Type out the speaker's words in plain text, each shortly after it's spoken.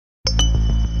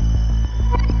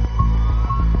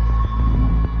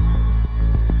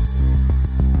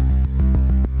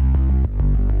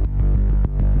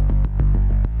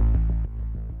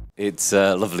It's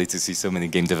lovely to see so many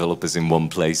game developers in one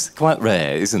place. Quite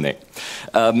rare, isn't it?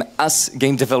 As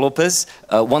game developers,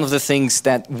 one of the things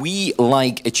that we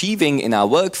like achieving in our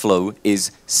workflow is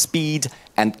speed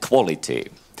and quality.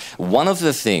 One of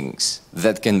the things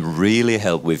that can really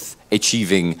help with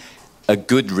achieving a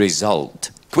good result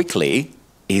quickly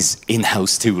is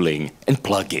in-house tooling and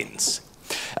plugins.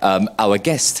 Our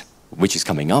guest, which is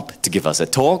coming up to give us a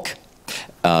talk,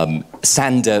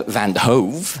 Sander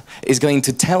Vanhove, is going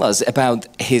to tell us about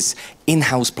his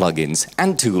in-house plugins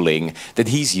and tooling that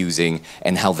he's using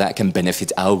and how that can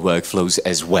benefit our workflows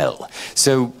as well.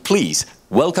 So please,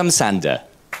 welcome Sander.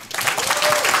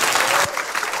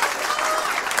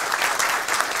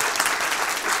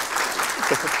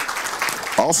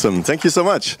 Awesome, thank you so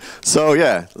much. So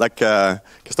yeah, like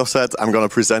Christoph said, I'm going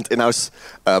to present in-house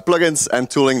plugins and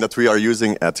tooling that we are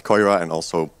using at Koira, and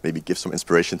also maybe give some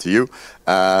inspiration to you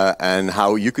and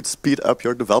how you could speed up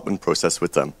your development process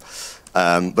with them.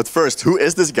 But first, who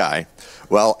is this guy?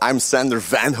 Well, I'm Sander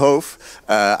Vanhove.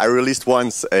 I released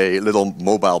once a little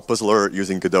mobile puzzler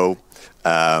using Godot.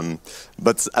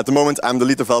 But at the moment, I'm the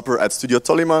lead developer at Studio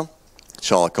Tolima,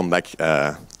 which I'll come back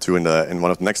to in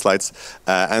one of the next slides.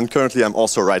 And currently, I'm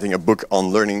also writing a book on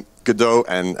learning Godot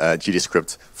and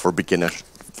GDScript for beginners.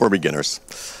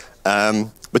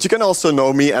 But you can also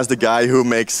know me as the guy who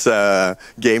makes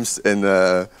games in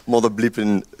Moddebliep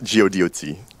in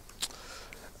Godot.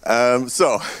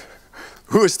 So,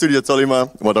 who is Studio Tolima?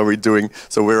 What are we doing?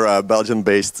 So we're a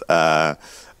Belgian-based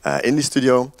indie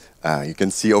studio. You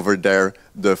can see over there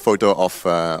the photo of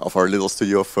our little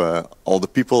studio of all the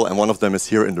people, and one of them is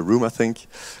here in the room, I think.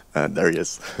 There he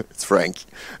is. It's Frank.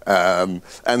 And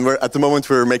at the moment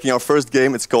we're making our first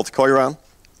game. It's called Koira,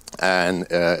 and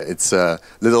it's a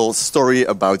little story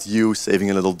about you saving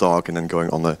a little dog and then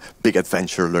going on a big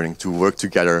adventure, learning to work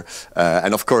together.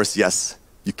 And of course, yes,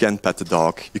 you can pet the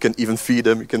dog. You can even feed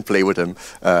him. You can play with him.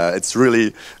 It's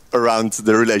really around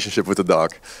the relationship with the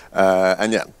dog.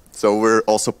 And yeah. So we're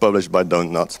also published by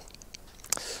Don't Not.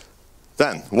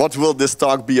 Then, what will this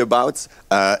talk be about?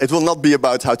 It will not be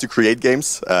about how to create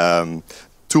games.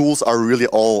 Tools are really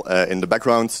all in the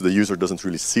background, so the user doesn't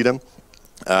really see them.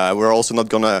 We're also not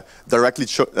going to directly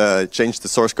change the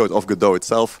source code of Godot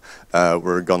itself.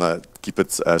 We're going to keep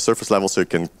it surface level so you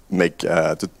can make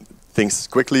things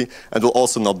quickly. And it will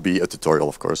also not be a tutorial,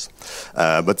 of course.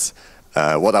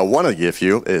 What I want to give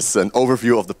you is an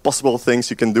overview of the possible things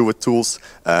you can do with tools,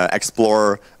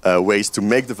 explore ways to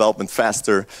make development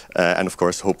faster, and of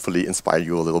course, hopefully inspire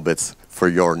you a little bit for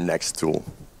your next tool.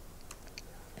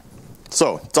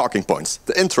 So, talking points.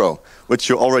 The intro, which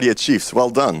you already achieved. Well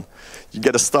done. You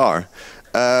get a star.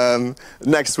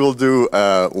 Next, we'll do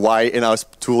why in-house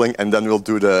tooling, and then we'll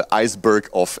do the iceberg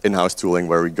of in-house tooling,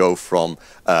 where we go from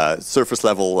surface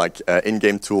level, like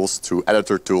in-game tools, to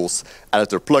editor tools,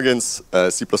 editor plugins,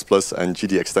 C++, and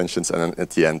GD extensions, and then at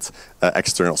the end,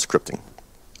 external scripting.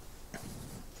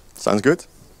 Sounds good?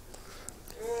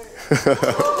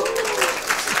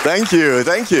 Thank you,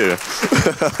 thank you.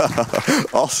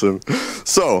 Awesome.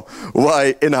 So,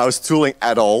 why in-house tooling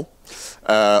at all?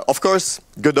 Of course,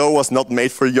 Godot was not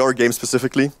made for your game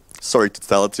specifically. Sorry to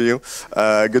tell it to you.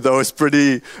 Godot is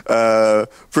pretty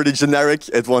generic.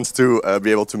 It wants to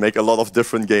be able to make a lot of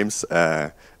different games,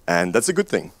 and that's a good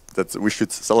thing. That we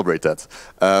should celebrate that.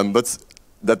 But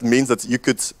that means that you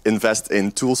could invest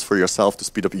in tools for yourself to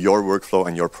speed up your workflow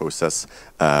and your process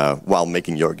while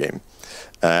making your game.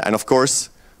 And of course,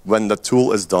 when the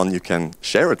tool is done, you can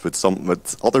share it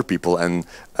with other people and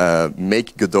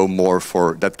make Godot more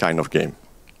for that kind of game.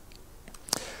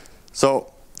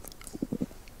 So,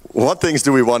 what things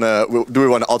do we want to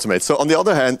automate? So, on the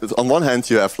other hand, on one hand,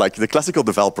 you have like the classical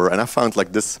developer, and I found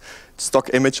like this stock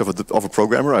image of a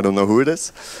programmer. I don't know who it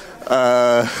is,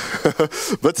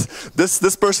 but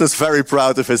this person is very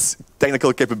proud of his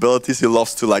technical capabilities. He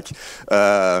loves to like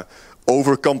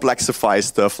over-complexify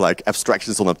stuff like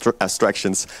abstractions on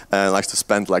abstractions, and likes to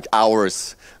spend like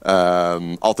hours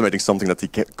automating something that he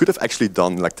could have actually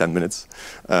done in like 10 minutes.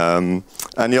 And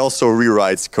he also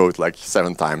rewrites code like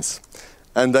 7 times.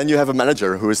 And then you have a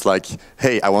manager who is like,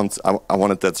 hey, I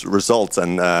wanted that result,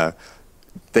 and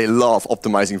they love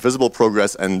optimizing visible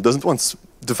progress and doesn't want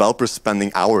developers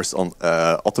spending hours on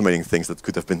automating things that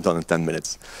could have been done in 10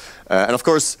 minutes. And of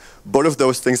course, both of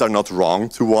those things are not wrong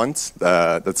to want.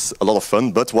 That's a lot of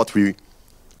fun, but what we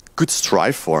could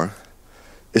strive for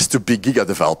is to be Giga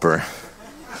developer.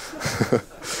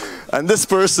 And this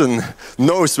person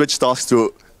knows which tasks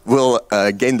will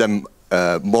gain them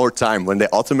more time when they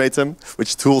automate them,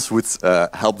 which tools would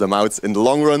help them out in the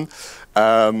long run.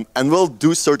 And we'll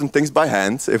do certain things by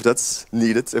hand if that's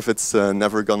needed, if it's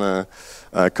never gonna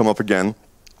come up again.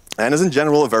 and is in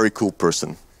general a very cool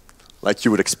person, like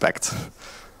you would expect.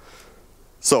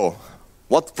 So,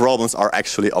 what problems are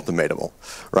actually automatable,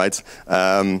 right?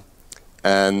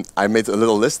 And I made a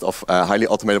little list of highly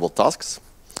automatable tasks.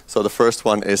 So the first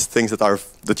one is things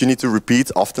that you need to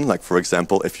repeat often. Like for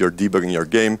example, if you're debugging your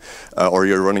game or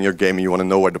you're running your game and you want to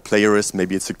know where the player is,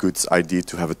 maybe it's a good idea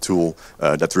to have a tool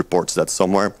that reports that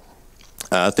somewhere.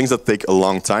 Things that take a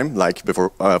long time, like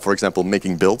for example,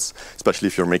 making builds, especially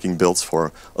if you're making builds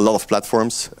for a lot of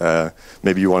platforms.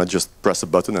 Maybe you want to just press a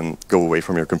button and go away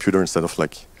from your computer instead of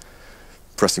like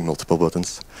pressing multiple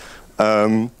buttons.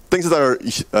 Things that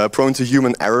are prone to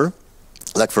human error,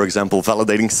 like for example,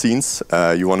 validating scenes.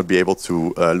 You want to be able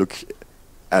to look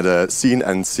at a scene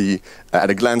and see at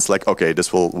a glance, like, okay,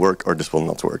 this will work or this will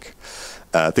not work.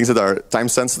 Things that are time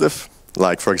sensitive.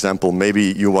 Like, for example,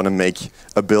 maybe you want to make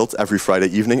a build every Friday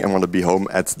evening and want to be home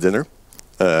at dinner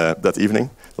that evening,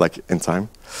 like in time.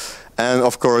 And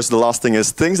of course, the last thing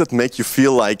is things that make you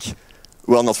feel like,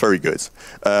 well, not very good.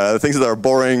 Things that are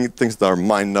boring, things that are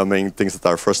mind-numbing, things that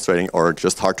are frustrating or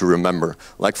just hard to remember.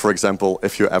 Like, for example,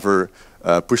 if you ever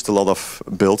pushed a lot of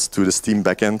builds to the Steam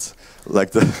backend,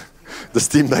 like the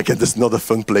Steam backend is not a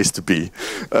fun place to be.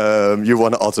 You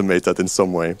want to automate that in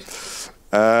some way.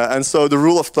 And so the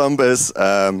rule of thumb is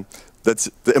that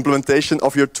the implementation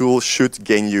of your tool should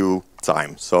gain you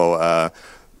time. So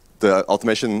the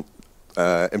automation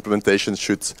implementation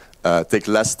should take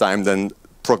less time than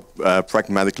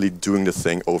pragmatically doing the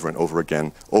thing over and over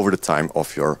again over the time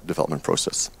of your development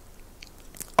process.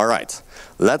 All right,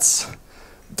 let's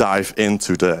dive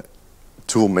into the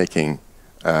tool making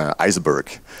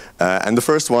iceberg. And the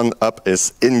first one up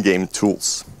is in-game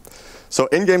tools. So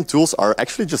in-game tools are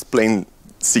actually just plain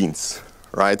scenes,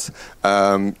 right?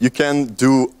 You can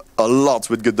do a lot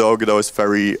with Godot. Godot is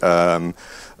very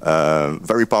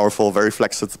powerful, very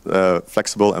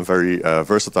flexible, and very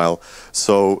versatile.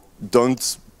 So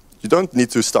you don't need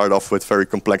to start off with very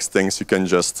complex things. You can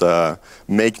just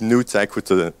make new tech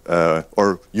with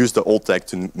or use the old tech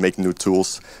to make new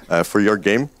tools for your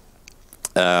game.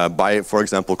 By, for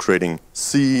example, creating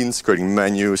scenes, creating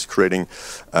menus, creating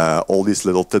all these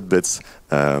little tidbits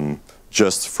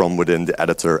just from within the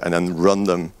editor and then run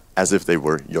them as if they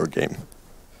were your game.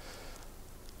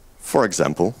 For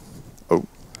example, oh,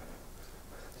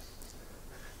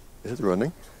 is it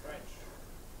running?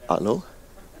 No?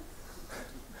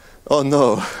 Oh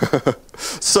no.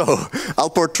 So I'll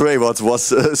portray what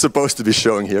was supposed to be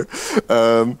showing here.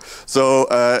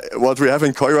 What we have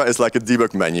in Koira is like a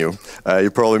debug menu.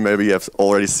 You probably maybe have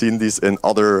already seen these in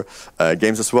other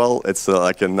games as well. It's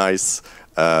like a nice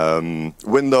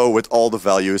window with all the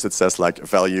values. It says like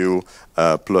value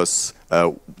plus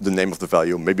the name of the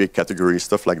value, maybe a category,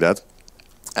 stuff like that.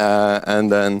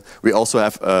 And then we also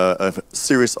have a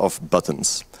series of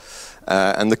buttons.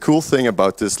 And the cool thing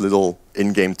about this little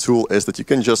in-game tool is that you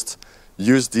can just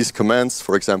use these commands.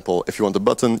 For example, if you want a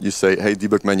button, you say, hey,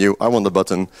 debug menu, I want the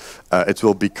button. It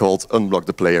will be called unblock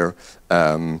the player,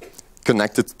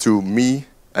 connected to me,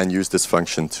 and use this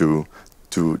function to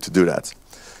do that.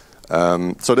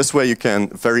 So this way you can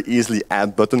very easily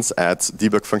add buttons, add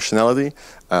debug functionality.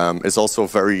 It's also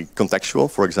very contextual.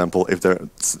 For example, if the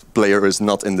player is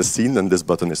not in the scene, then this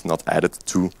button is not added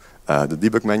to the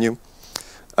debug menu.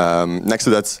 Next to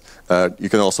that, you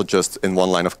can also just, in one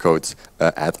line of code,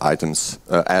 add items,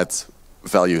 add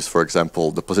values, for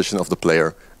example, the position of the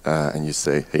player, and you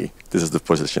say, hey, this is the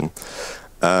position.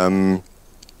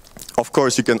 Of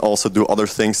course, you can also do other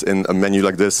things in a menu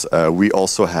like this. We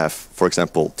also have, for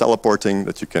example, teleporting,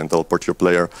 that you can teleport your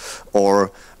player,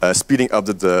 or speeding up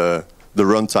the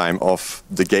runtime of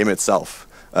the game itself,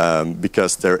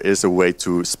 because there is a way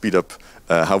to speed up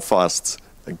how fast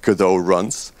Godot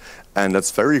runs. And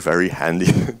that's very, very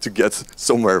handy to get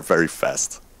somewhere very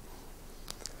fast.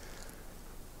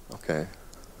 Okay.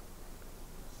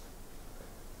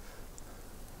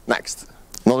 Next.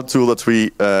 Another tool that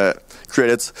we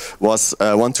created was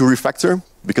one to refactor,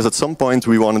 because at some point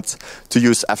we wanted to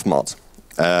use Fmod.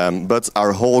 But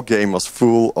our whole game was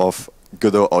full of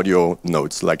Godot audio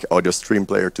nodes, like audio stream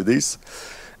player to these.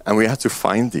 And we had to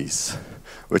find these,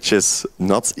 which is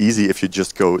not easy if you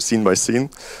just go scene by scene.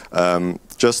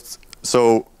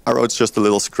 So I wrote just a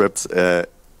little script that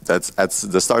at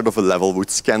the start of a level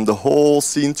would scan the whole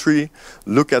scene tree,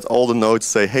 look at all the nodes,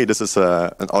 say, hey, this is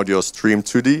an audio stream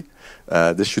 2D.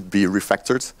 This should be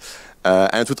refactored.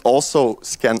 And it would also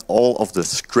scan all of the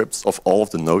scripts of all of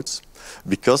the nodes.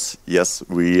 Because, yes,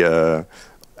 we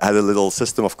had a little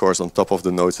system, of course, on top of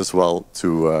the nodes as well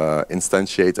to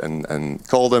instantiate and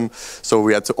call them. So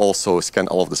we had to also scan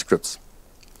all of the scripts.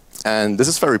 And this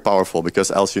is very powerful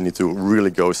because else you need to really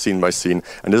go scene by scene.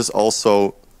 And this is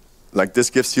also like this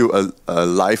gives you a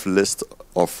live list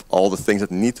of all the things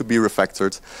that need to be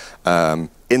refactored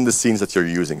in the scenes that you're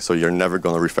using. So you're never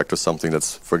going to refactor something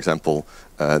that's, for example,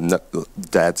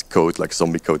 dead code, like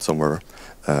zombie code somewhere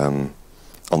on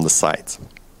the side.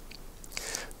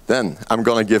 Then I'm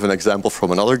going to give an example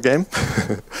from another game.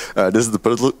 This is the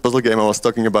puzzle game I was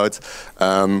talking about.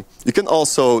 You can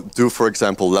also do, for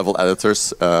example, level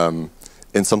editors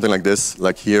in something like this.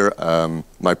 Like here,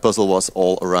 my puzzle was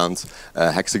all around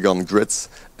hexagon grids,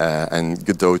 and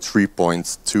Godot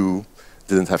 3.2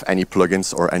 didn't have any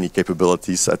plugins or any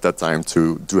capabilities at that time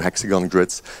to do hexagon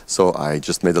grids. So I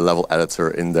just made a level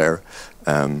editor in there.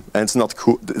 And it's not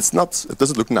cool. It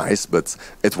doesn't look nice, but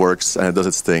it works and it does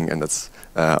its thing, and that's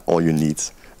all you need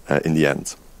in the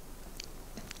end.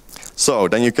 So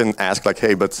then you can ask, like,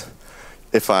 hey, but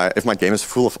if my game is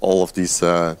full of all of these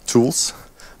tools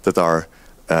that are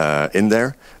in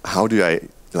there, how do I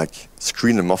like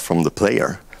screen them off from the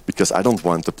player? Because I don't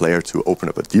want the player to open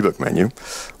up a debug menu.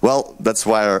 Well, that's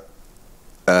why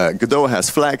Godot has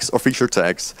flags or feature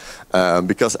tags,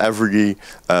 because every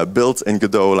build in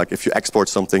Godot, like if you export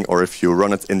something or if you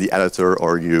run it in the editor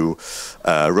or you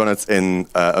run it in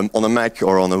on a Mac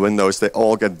or on a Windows, they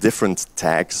all get different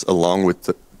tags along with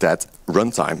that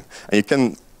runtime. And you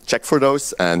can check for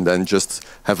those and then just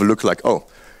have a look like, oh,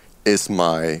 is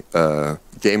my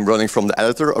game running from the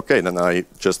editor? Okay, then I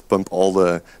just pump all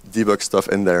the debug stuff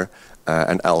in there,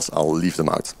 and else I'll leave them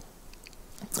out.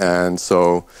 And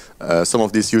so some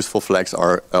of these useful flags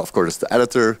are, of course, the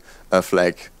editor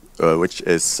flag, which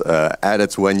is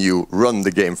added when you run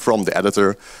the game from the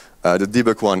editor. The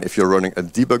debug one if you're running a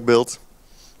debug build,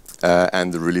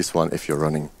 and the release one if you're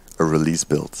running a release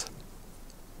build.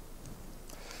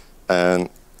 And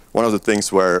one of the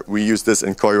things where we use this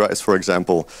in Koira is, for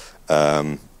example,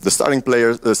 the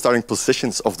starting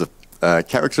positions of the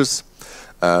characters,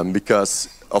 because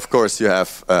of course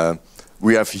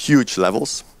we have huge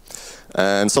levels,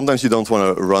 and sometimes you don't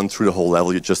want to run through the whole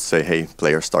level. You just say, hey,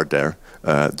 player, start there,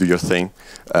 do your thing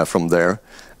from there,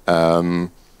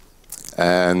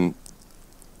 and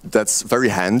that's very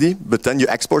handy. But then you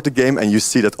export the game and you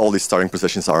see that all these starting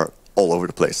positions are all over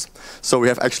the place. So we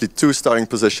have actually two starting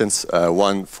positions,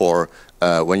 one for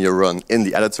when you run in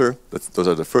the editor. Those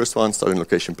are the first ones, starting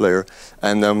location player,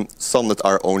 and some that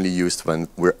are only used when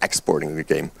we're exporting the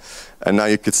game. And now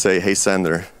you could say, hey,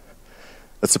 Sander,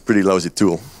 that's a pretty lousy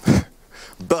tool.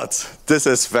 But this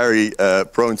is very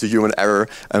prone to human error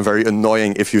and very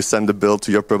annoying if you send a build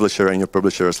to your publisher and your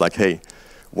publisher is like, hey,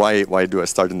 why do I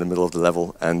start in the middle of the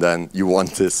level? And then you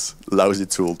want this lousy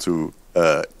tool to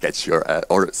catch your ass,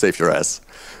 or save your ass.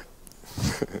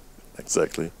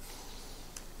 Exactly.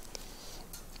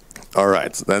 All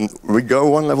right, then we go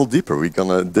one level deeper. We're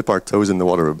gonna dip our toes in the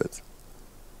water a bit.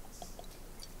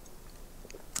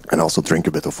 And also drink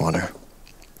a bit of water.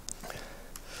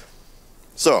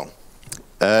 So,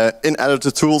 in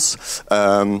editor tools,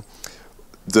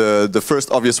 the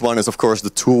first obvious one is, of course, the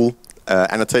tool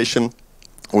annotation,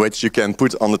 which you can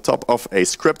put on the top of a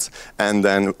script, and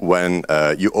then when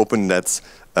you open that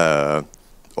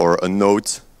or a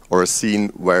node or a scene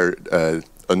where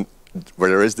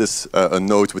there is this a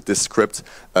node with this script,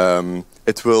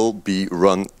 it will be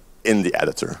run in the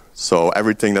editor. So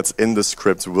everything that's in the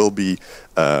script will be,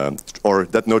 or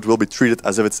that node will be treated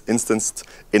as if it's instanced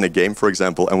in a game, for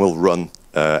example, and will run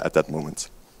at that moment.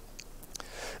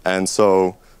 And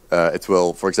so it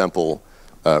will, for example,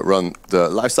 run the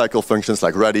lifecycle functions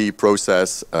like ready,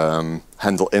 process,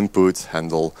 handle input,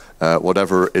 handle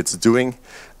whatever it's doing,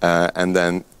 and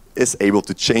then is able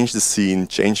to change the scene,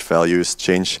 change values,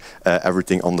 change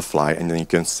everything on the fly, and then you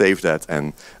can save that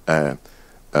and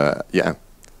yeah,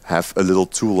 have a little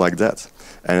tool like that.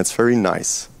 And it's very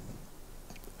nice.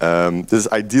 This is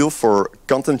ideal for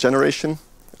content generation.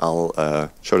 I'll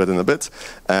show that in a bit.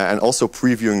 And also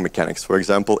previewing mechanics. For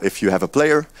example, if you have a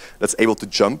player that's able to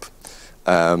jump,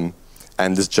 and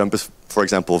this jump is, for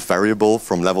example, variable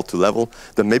from level to level,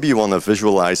 then maybe you want to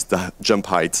visualize the jump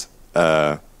height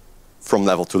from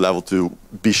level to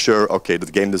be sure, okay,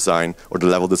 the game design or the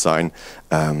level design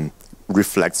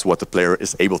reflects what the player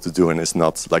is able to do, and it's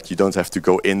not like you don't have to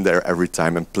go in there every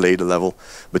time and play the level,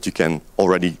 but you can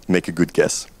already make a good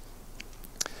guess.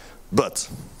 But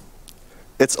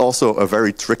it's also a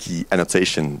very tricky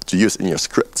annotation to use in your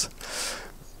script,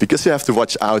 because you have to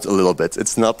watch out a little bit.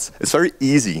 It's very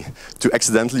easy to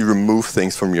accidentally remove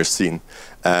things from your scene.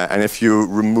 And if you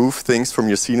remove things from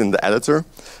your scene in the editor,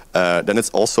 then it's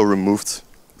also removed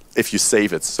if you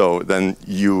save it. So then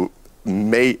you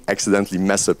may accidentally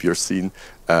mess up your scene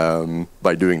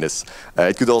by doing this.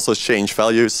 It could also change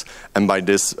values, and by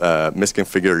this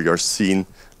misconfigure your scene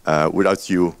without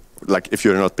you like if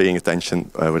you're not paying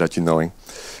attention without you knowing.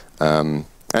 And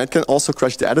it can also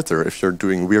crash the editor if you're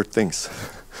doing weird things.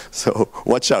 So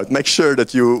watch out. Make sure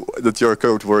that your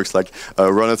code works. Like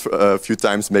run it a few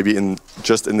times, maybe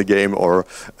just in the game or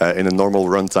in a normal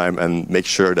runtime, and make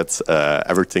sure that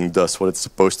everything does what it's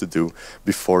supposed to do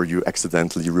before you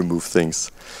accidentally remove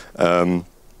things. And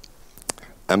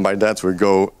by that, we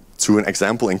go to an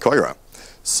example in Koira.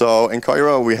 So in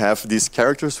Koira, we have these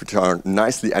characters which are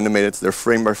nicely animated. They're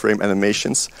frame-by-frame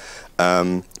animations.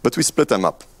 But we split them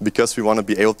up because we want to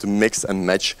be able to mix and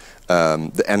match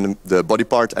the body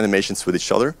part animations with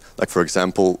each other. Like, for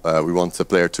example, we want the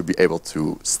player to be able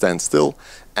to stand still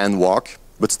and walk,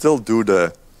 but still do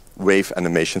the wave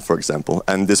animation, for example.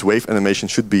 And this wave animation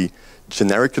should be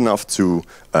generic enough to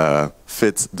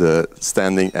fit the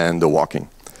standing and the walking.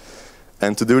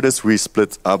 And to do this, we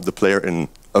split up the player in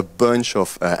a bunch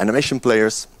of animation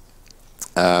players.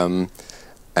 And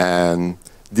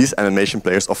these animation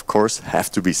players, of course,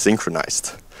 have to be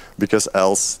synchronized, because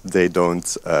else they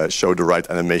don't show the right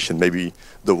animation. Maybe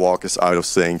the walk is out of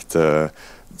sync, the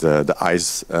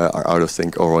eyes are out of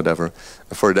sync, or whatever.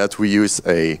 And for that, we use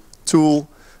a tool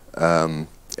annotated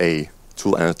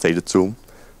tool,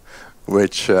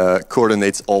 which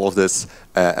coordinates all of this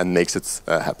and makes it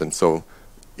happen. So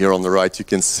here on the right, you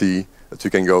can see that you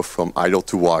can go from idle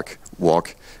to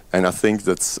walk, and I think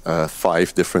that's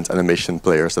 5 different animation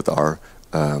players that are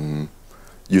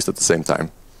used at the same time.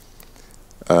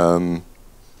 And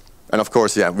of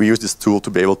course, yeah, we use this tool to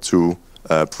be able to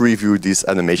preview these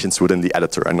animations within the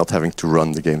editor and not having to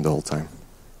run the game the whole time.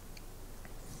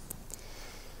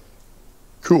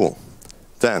 Cool.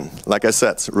 Then, like I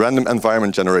said, random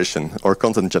environment generation or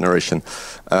content generation.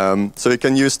 So you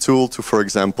can use tool to, for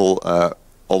example,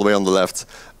 all the way on the left,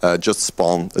 just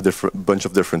spawn a bunch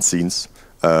of different scenes.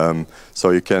 So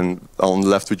you can, on the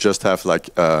left, we just have like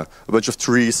a bunch of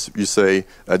trees. You say,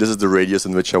 this is the radius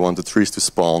in which I want the trees to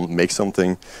spawn, make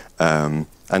something. And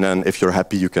then if you're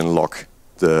happy, you can lock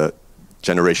the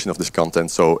generation of this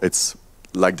content. So it's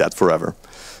like that forever.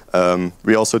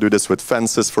 We also do this with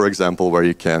fences, for example, where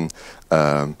you can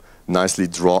nicely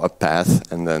draw a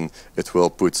path, and then it will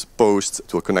put posts,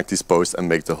 it will connect these posts and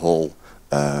make the whole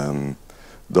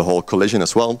collision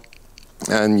as well.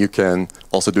 And you can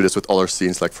also do this with other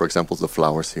scenes, like, for example, the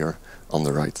flowers here on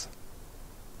the right.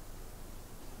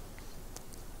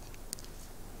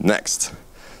 Next.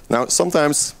 Now,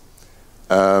 sometimes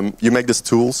you make these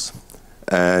tools,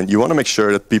 and you want to make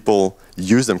sure that people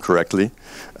use them correctly.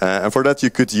 And for that,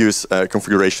 you could use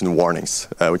configuration warnings,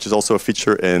 which is also a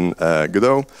feature in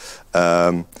Godot,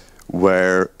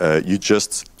 where you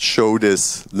just show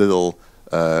this little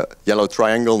yellow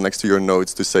triangle next to your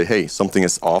nodes to say, hey, something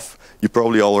is off. You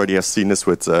probably already have seen this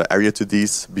with area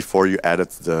 2Ds before you added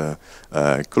the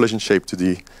collision shape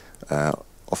 2D,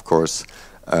 of course.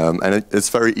 And it's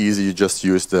very easy. You just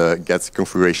use the get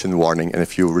configuration warning, and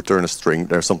if you return a string,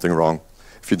 there's something wrong.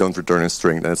 If you don't return a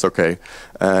string, then it's okay.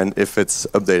 And if it's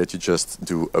updated, you just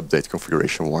do update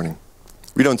configuration warning.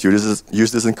 We don't use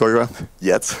this in Koira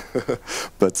yet,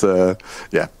 but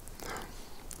yeah,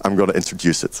 I'm going to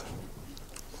introduce it.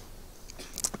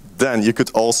 Then you could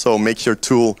also make your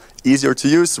tool easier to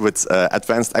use with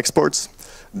advanced exports.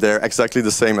 They're exactly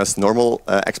the same as normal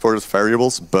exported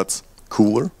variables, but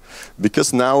cooler.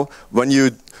 Because now, when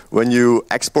you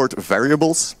export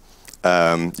variables,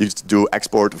 you do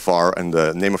export var and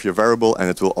the name of your variable, and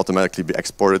it will automatically be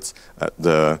exported.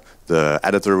 The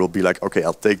editor will be like, okay,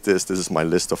 I'll take this. This is my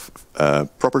list of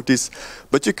properties.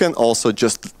 But you can also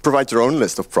just provide your own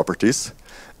list of properties,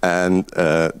 and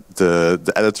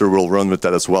the editor will run with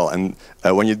that as well. And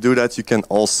when you do that, you can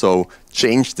also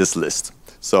change this list.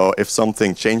 So if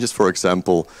something changes, for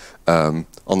example, on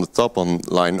the top on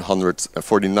line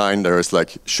 149, there is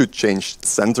like should change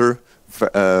center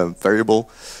variable.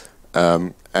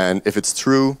 And if it's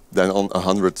true, then on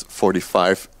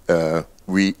 145,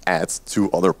 we add 2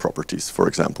 other properties, for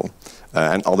example.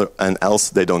 And else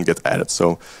they don't get added.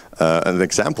 So an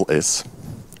example is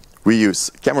we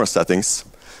use camera settings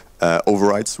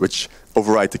overrides, which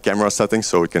override the camera settings,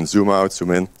 so we can zoom out,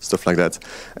 zoom in, stuff like that.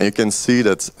 And you can see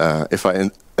that if I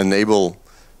enable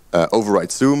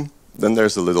override zoom, then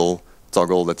there's a little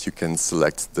toggle that you can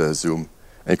select the zoom.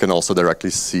 And you can also directly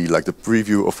see like the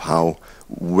preview of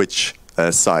which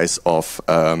size of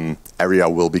area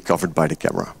will be covered by the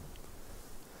camera.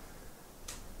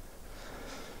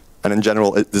 And in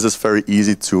general, this is very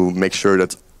easy to make sure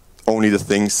that only the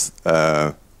things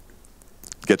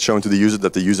get shown to the user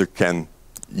that the user can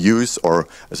use, or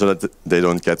so that they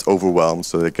don't get overwhelmed,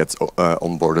 so they get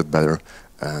onboarded better,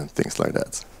 and things like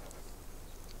that.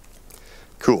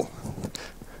 Cool.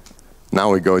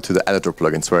 Now we go to the editor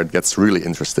plugins where it gets really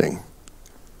interesting.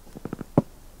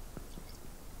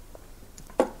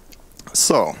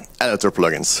 So, editor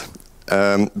plugins.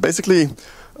 Basically,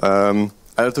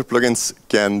 editor plugins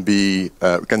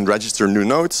can register new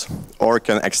nodes or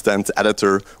can extend the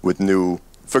editor with new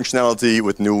functionality,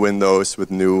 with new windows,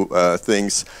 with new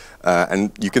things.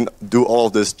 And you can do all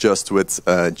of this just with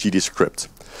GDScript.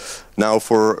 Now,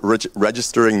 for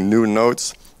registering new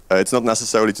nodes, it's not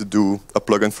necessarily to do a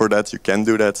plugin for that. You can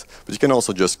do that, but you can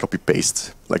also just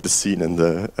copy-paste, like the scene and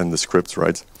the script,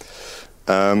 right?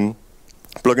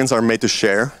 Plugins are made to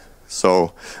share,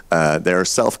 so they're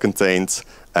self-contained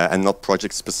and not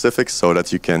project-specific, so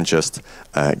that you can just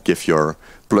give your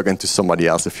plugin to somebody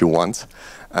else if you want.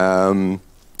 And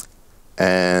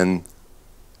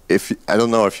I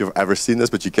don't know if you've ever seen this,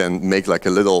 but you can make like a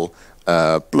little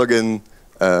plugin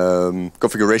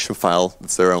configuration file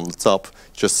that's there on the top.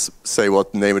 Just say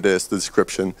what name it is, the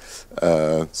description,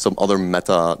 some other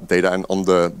metadata, and on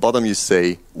the bottom you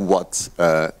say what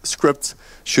script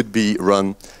should be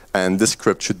run, and this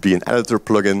script should be an editor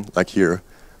plugin, like here,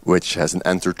 which has an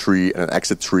enter tree and an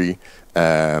exit tree.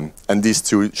 And these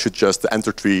two should just, the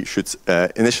enter tree should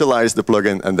initialize the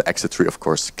plugin, and the exit tree, of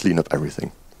course, clean up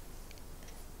everything.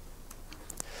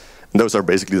 And those are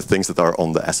basically the things that are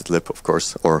on the asset lib, of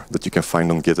course, or that you can find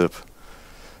on GitHub,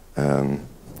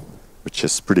 which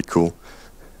is pretty cool.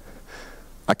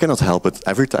 I cannot help it.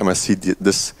 Every time I see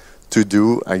this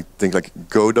to-do, I think like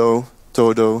Godot,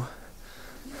 Todo.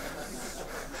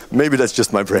 Maybe that's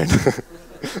just my brain.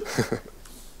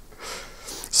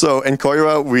 So in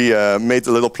Koira, we made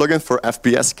a little plugin for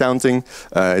FPS counting.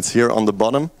 It's here on the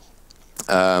bottom,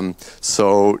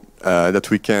 so that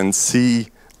we can see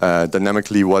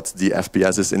dynamically what the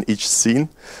FPS is in each scene.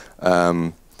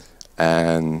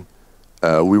 And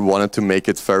we wanted to make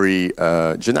it very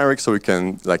generic, so we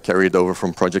can like carry it over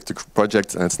from project to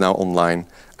project, and it's now online.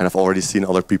 And I've already seen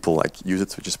other people like use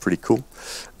it, which is pretty cool.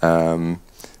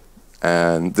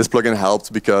 And this plugin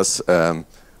helped because,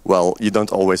 well, you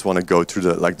don't always want to go through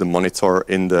the monitor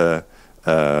in the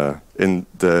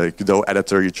Godot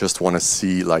editor. You just want to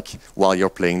see like while you're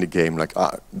playing the game, like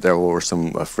there were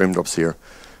some frame drops here,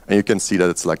 and you can see that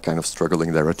it's like kind of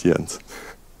struggling there at the end.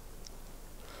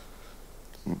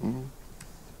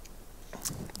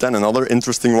 Then another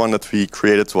interesting one that we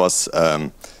created was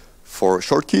for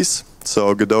short keys.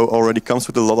 So Godot already comes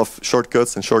with a lot of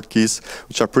shortcuts and short keys,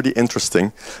 which are pretty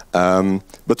interesting.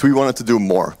 But we wanted to do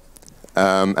more.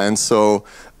 And so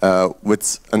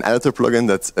with an editor plugin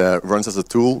that runs as a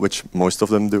tool, which most of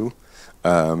them do,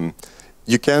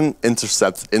 you can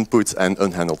intercept inputs and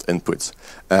unhandled inputs.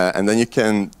 And then you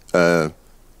can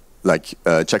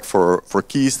check for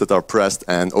keys that are pressed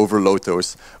and overload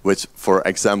those, which, for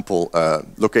example,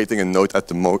 locating a node at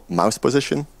the mouse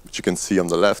position, which you can see on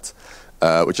the left,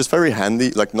 which is very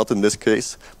handy, like not in this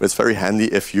case, but it's very handy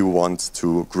if you want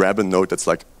to grab a node that's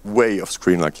like way off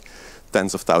screen, like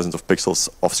tens of thousands of pixels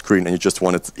off screen, and you just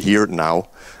want it here now,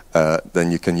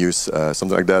 then you can use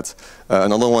something like that.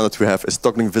 Another one that we have is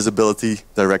toggling visibility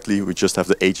directly. We just have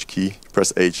the H key,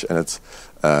 press H, and it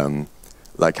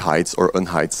like hides or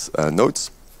unhides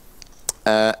nodes.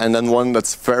 And then one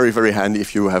that's very, very handy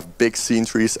if you have big scene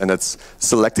trees, and that's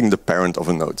selecting the parent of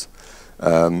a node.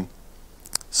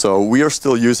 So we are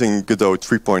still using Godot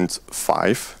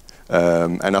 3.5,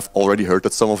 and I've already heard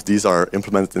that some of these are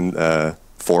implemented in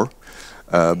 4,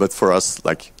 but for us,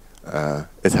 like,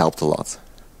 it helped a lot.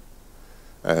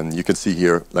 And you can see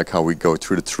here, like, how we go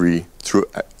through the tree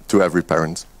to every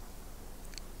parent.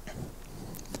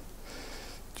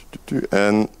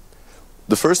 And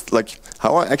the first, like,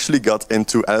 how I actually got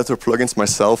into editor plugins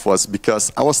myself was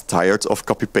because I was tired of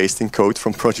copy-pasting code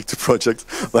from project to project.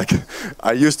 Like,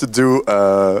 I used to do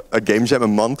a game jam a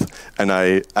month, and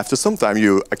after some time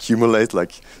you accumulate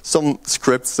like some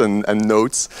scripts and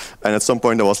notes, and at some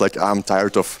point I was like, I'm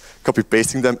tired of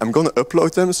copy-pasting them. I'm going to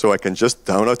upload them so I can just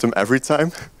download them every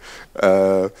time,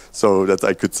 so that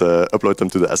I could upload them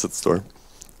to the asset store,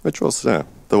 which was, that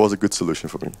was a good solution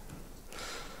for me.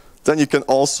 Then you can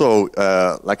also,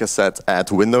 like I said, add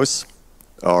windows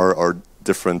or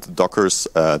different Dockers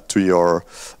to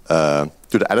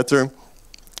the editor.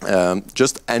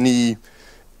 Just any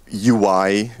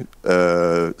UI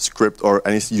script or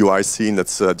any UI scene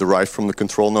that's derived from the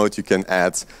control node, you can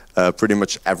add pretty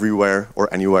much everywhere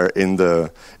or anywhere in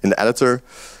the editor.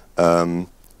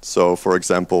 So, for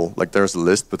example, like there's a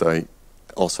list, but I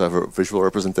also have a visual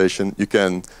representation. You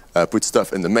can put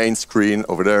stuff in the main screen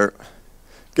over there.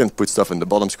 You can put stuff in the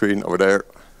bottom screen over there,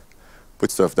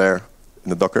 put stuff there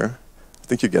in the Docker. I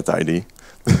think you get the idea.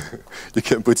 you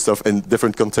can put stuff in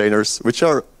different containers, which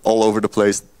are all over the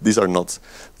place. These are not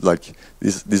like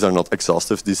these are not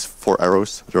exhaustive. These 4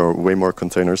 arrows. There are way more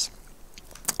containers.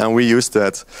 And we use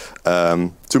that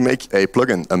to make a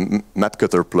plugin, a map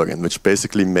cutter plugin, which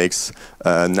basically makes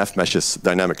nav meshes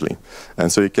dynamically.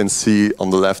 And so you can see on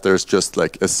the left there's just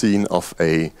like a scene of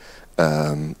a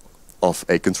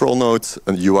control node,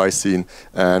 a UI scene,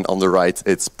 and on the right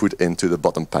it's put into the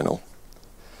bottom panel.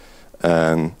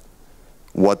 And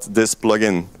what this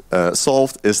plugin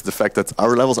solved is the fact that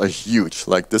our levels are huge.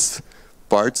 Like this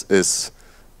part is,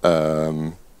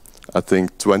 I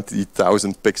think,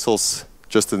 20,000 pixels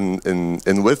just in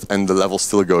width, and the level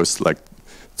still goes like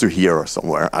to here or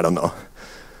somewhere, I don't know.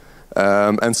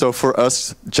 And so for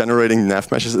us, generating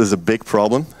nav meshes is a big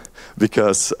problem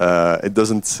because it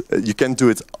doesn't, you can't do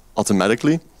it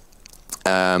automatically.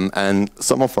 And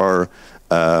some of our,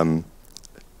 and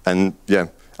yeah,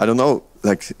 I don't know,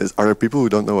 like, are there people who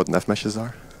don't know what nav meshes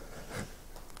are?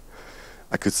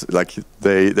 I could, like,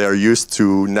 they are used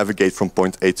to navigate from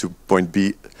point A to point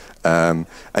B, and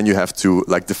you have to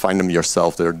like define them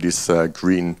yourself. There are these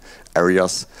green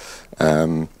areas,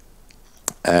 and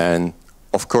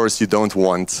of course you don't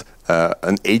want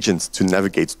an agent to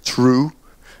navigate through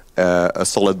a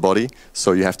solid body,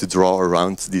 so you have to draw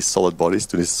around these solid bodies,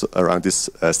 around these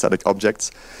static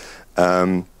objects.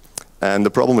 And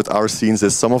the problem with our scenes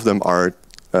is some of them are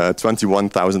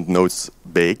 21,000 nodes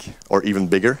big, or even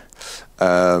bigger.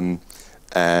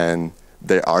 And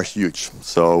they are huge.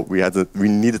 So we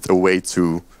needed a way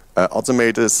to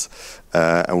automate this,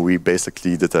 and we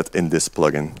basically did that in this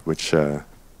plugin, which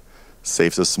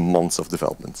saves us months of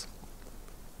development.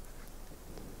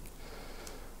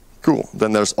 Cool.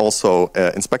 Then there's also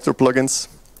inspector plugins,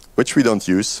 which we don't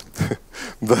use,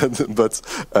 but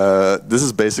this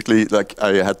is basically like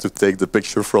I had to take the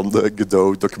picture from the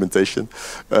Godot documentation.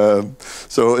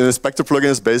 So an inspector plugin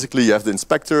is basically you have the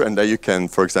inspector, and then you can,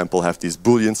 for example, have these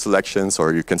Boolean selections,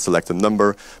 or you can select a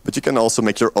number, but you can also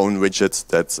make your own widget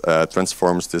that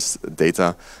transforms this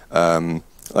data.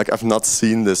 Like I've not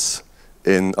seen this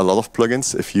in a lot of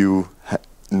plugins. If you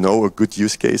know a good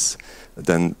use case,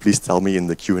 then please tell me in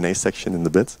the Q&A section in a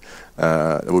bit.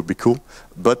 That would be cool.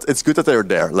 But it's good that they're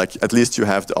there. Like at least you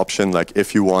have the option. Like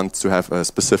if you want to have a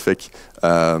specific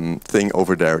thing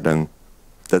over there, then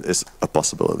that is a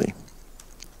possibility.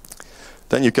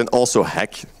 Then you can also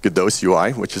hack Godot's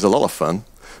UI, which is a lot of fun.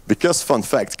 Because fun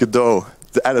fact, Godot,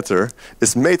 the editor,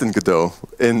 is made in Godot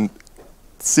in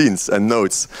scenes and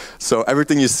nodes. So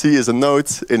everything you see is a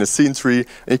node in a scene tree,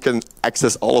 and you can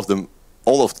access all of them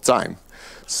all of the time.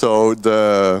 So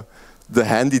the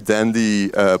handy dandy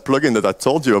plugin that I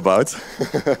told you about,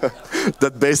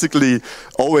 that basically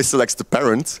always selects the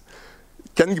parent,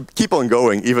 can keep on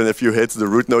going even if you hit the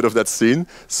root node of that scene.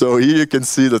 So here you can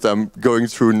see that I'm going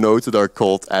through nodes that are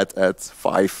called at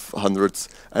 500,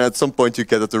 and at some point you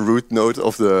get at the root node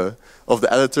of the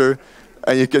editor,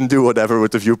 and you can do whatever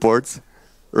with the viewport,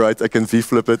 right? I can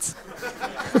v-flip it,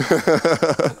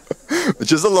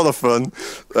 which is a lot of fun.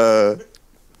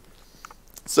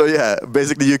 So yeah,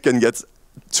 basically you can get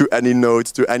to any node,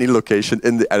 to any location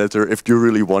in the editor if you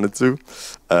really wanted to.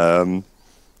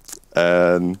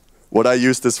 And what I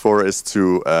use this for is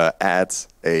to add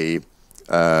a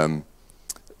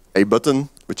button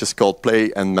which is called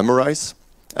Play and Memorize.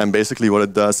 And basically what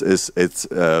it does is it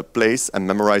plays and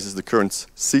memorizes the current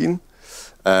scene.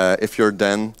 If you're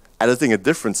then editing a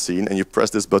different scene and you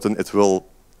press this button, it will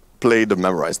play the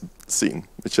memorized scene,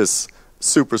 which is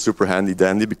super, super handy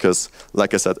dandy because,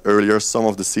 like I said earlier, some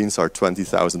of the scenes are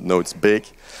 20,000 nodes big.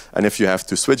 And if you have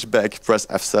to switch back, press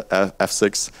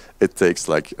F6, it takes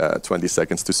like 20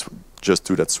 seconds to just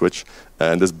do that switch.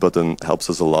 And this button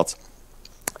helps us a lot.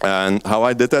 And how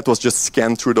I did that was just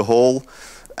scan through the whole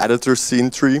editor scene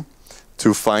tree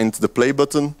to find the play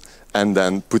button and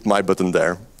then put my button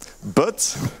there.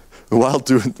 But while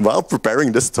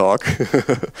preparing this talk,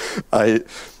 I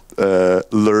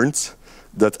learned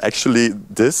that actually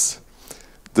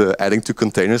the adding to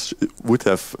containers would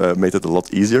have made it a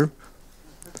lot easier.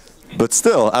 But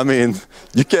still, I mean,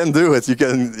 you can do it. You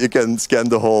can scan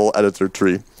the whole editor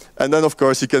tree. And then, of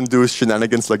course, you can do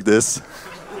shenanigans like this.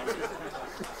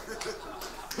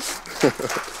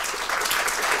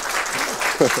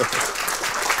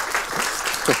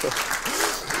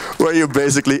 Where you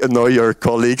basically annoy your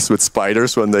colleagues with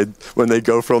spiders when they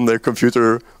go from their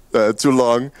computer too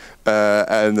long,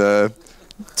 and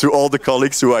to all the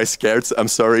colleagues who I scared, I'm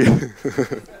sorry.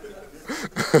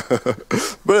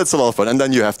 But it's a lot of fun, and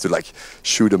then you have to like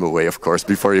shoo them away, of course,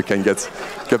 before you can get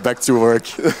back to work.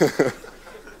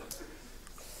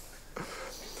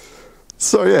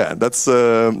 So yeah, that's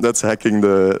hacking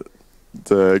the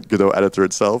the Godot editor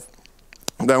itself.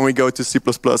 Then we go to C++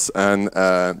 and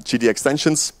GD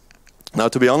extensions. Now,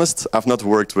 to be honest, I've not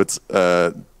worked with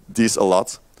these a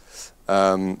lot.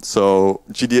 So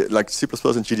GD, like C++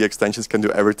 and GD extensions can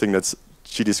do everything that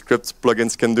GDScript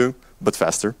plugins can do, but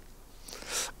faster.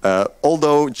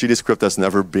 Although GDScript has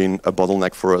never been a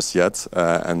bottleneck for us yet,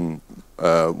 and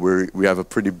we have a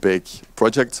pretty big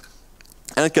project,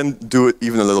 and it can do it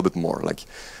even a little bit more. Like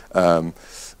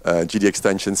GD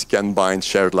extensions can bind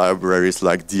shared libraries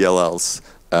like DLLs,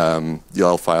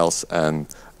 DLL files, and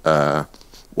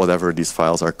whatever these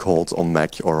files are called on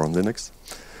Mac or on Linux.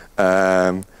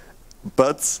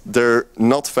 But they're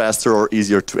not faster or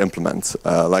easier to implement.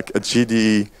 Like a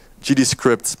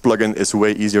GDScript plugin is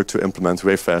way easier to implement,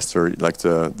 way faster. Like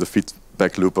the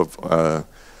feedback loop of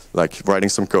like writing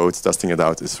some code, testing it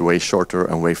out is way shorter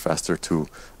and way faster to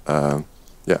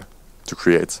to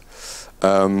create.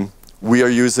 We are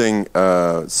using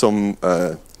some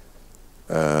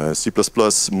C++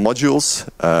 modules,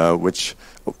 which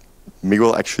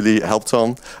Miguel actually helped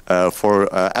on for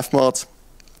fmod.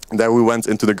 Then we went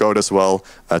into the Godot as well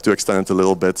to extend it a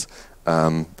little bit,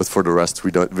 but for the rest,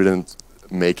 we didn't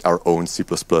make our own C++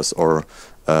 or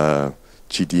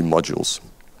GD modules.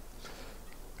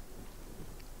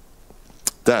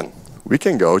 Then we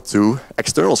can go to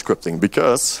external scripting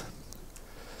because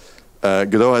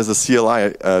Godot has a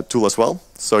CLI tool as well,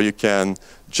 so you can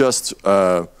just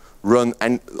run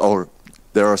or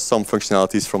there are some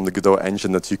functionalities from the Godot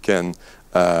engine that you can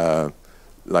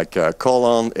call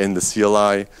on in the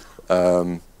CLI,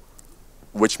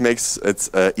 which makes it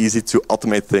easy to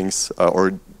automate things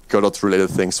or Godot-related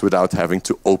things without having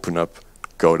to open up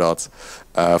Godot.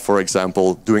 For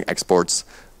example, doing exports,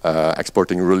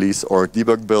 exporting release or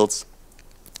debug builds,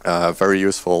 very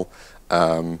useful.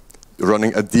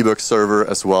 Running a debug server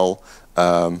as well.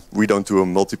 We don't do a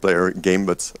multiplayer game,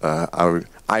 but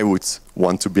I would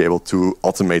want to be able to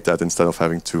automate that instead of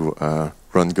having to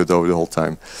run Godot the whole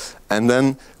time. And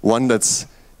then one that's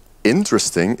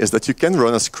interesting is that you can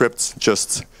run a script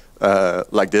just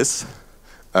like this,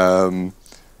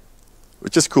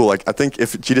 which is cool. Like I think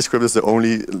if GDScript is the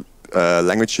only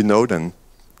language you know, then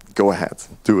go ahead,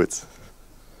 do it.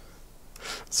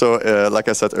 So, like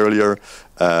I said earlier,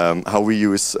 how we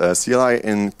use CLI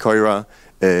in Koira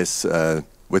is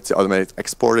with the automated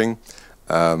exporting,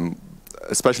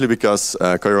 especially because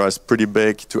Koira is pretty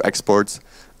big to export.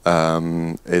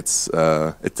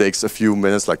 It takes a few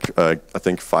minutes, like I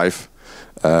think 5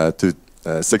 to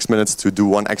 6 minutes to do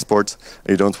one export.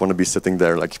 You don't want to be sitting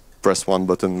there like press one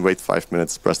button, wait 5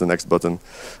 minutes, press the next button.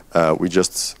 We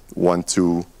just want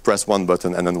to press one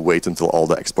button and then wait until all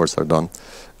the exports are done.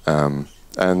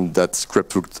 And that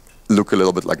script would look a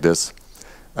little bit like this.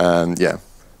 And yeah,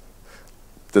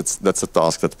 that's a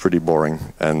task that's pretty boring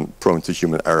and prone to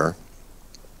human error.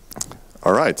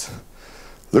 All right.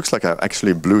 Looks like I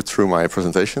actually blew through my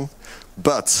presentation,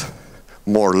 but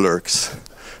more lurks.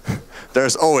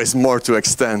 There's always more to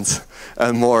extend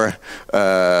and more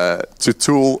to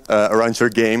tool around your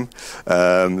game.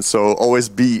 So always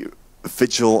be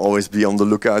vigilant, always be on the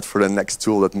lookout for the next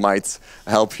tool that might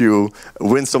help you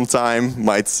win some time,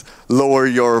 might lower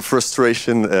your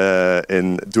frustration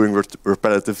in doing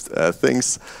repetitive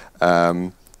things.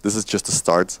 This is just a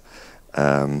start.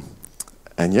 And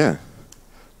yeah,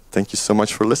 thank you so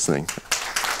much for listening.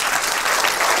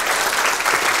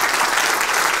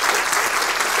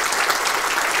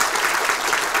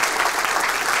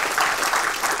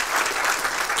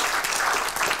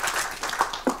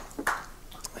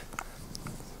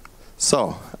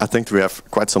 So, I think we have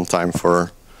quite some time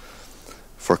for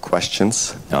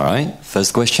questions. All right,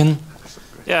 first question.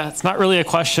 Yeah, it's not really a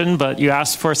question, but you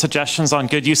asked for suggestions on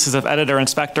good uses of Editor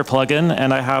Inspector plugin,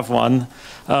 and I have one.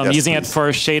 Yes, using please. it for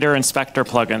Shader Inspector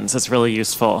plugins, it's really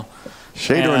useful.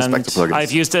 Shader Inspector plugins.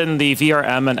 I've used it in the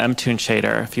VRM and MTune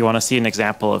shader, if you want to see an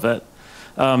example of it.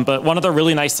 But one of the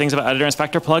really nice things about Editor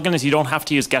Inspector plugin is you don't have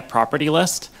to use get property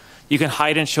list. You can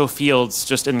hide and show fields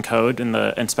just in code in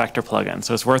the inspector plugin.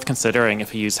 So it's worth considering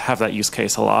if you have that use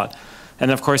case a lot.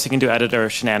 And of course, you can do editor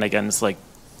shenanigans like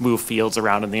move fields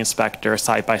around in the inspector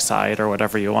side by side or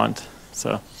whatever you want.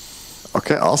 So.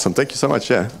 Okay, awesome. Thank you so much.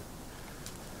 Yeah.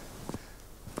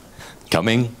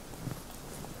 Coming.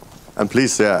 And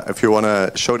please, yeah, if you want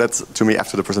to show that to me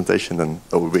after the presentation, then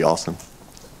that would be awesome.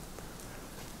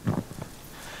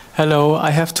 Hello,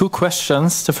 I have two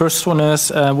questions. The first one is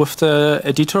with the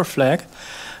editor flag,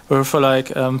 or for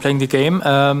playing the game.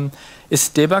 Is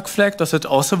debug flag, does it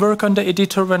also work on the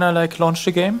editor when I launch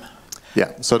the game?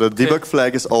 Yeah, so the debug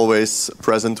flag is always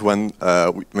present when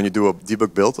you do a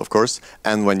debug build, of course,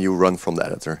 and when you run from the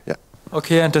editor. Yeah.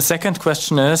 Okay, and the second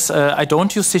question is, I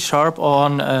don't use C#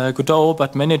 on Godot,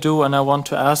 but many do, and I want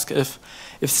to ask if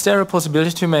is there a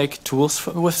possibility to make tools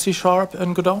with C#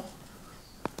 in Godot?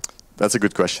 That's a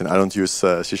good question. I don't use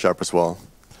C# as well,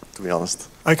 to be honest.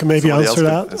 I can maybe Somebody answer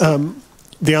else that.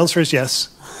 The answer is yes.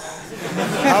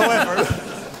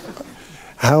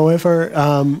 However,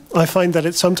 I find that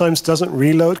it sometimes doesn't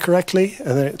reload correctly,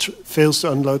 and then it fails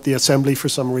to unload the assembly for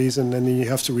some reason, and then you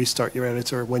have to restart your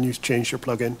editor when you change your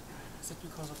plugin. Is it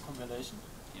because of compilation?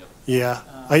 Yep. Yeah,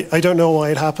 I don't know why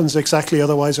it happens exactly.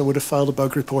 Otherwise, I would have filed a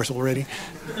bug report already.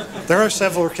 There are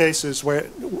several cases where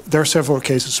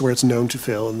it's known to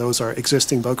fail, and those are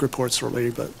existing bug reports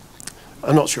already. But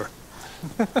I'm not sure.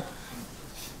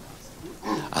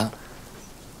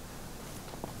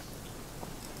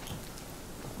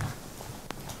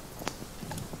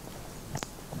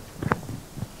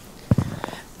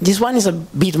 This one is a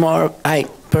bit more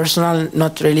personal,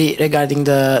 not really regarding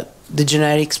the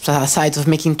generic side of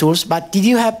making tools, but did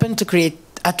you happen to create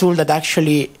a tool that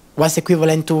actually was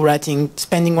equivalent to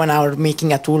spending 1 hour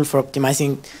making a tool for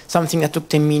optimizing something that took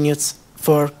 10 minutes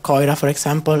for Koira, for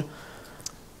example?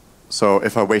 So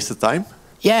if I wasted time?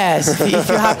 Yes, if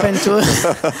you happen to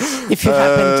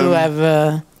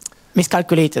have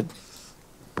miscalculated.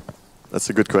 That's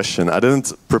a good question. I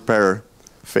didn't prepare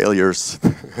failures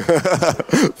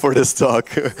for this talk.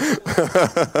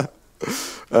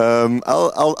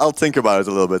 I'll think about it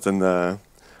a little bit, and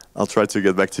I'll try to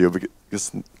get back to you,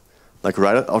 because like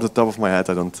right off the top of my head,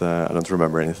 I don't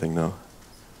remember anything now.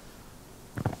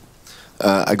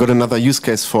 I got another use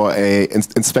case for a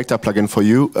inspector plugin for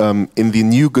you. In the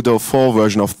new Godot 4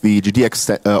 version of the GDX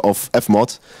of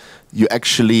fmod, you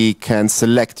actually can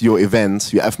select your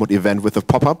event, your fmod event, with a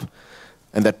pop-up,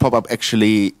 and that pop-up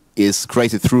actually is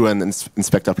created through an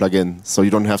inspector plugin, so you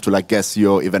don't have to like guess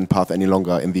your event path any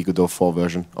longer in the Godot 4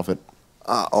 version of it.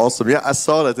 Ah, awesome! Yeah, I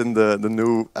saw that in the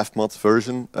new fmod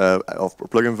version of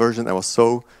plugin version. I was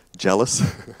so jealous,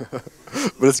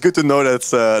 but it's good to know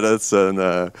that's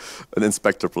an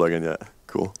inspector plugin. Yeah,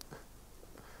 cool.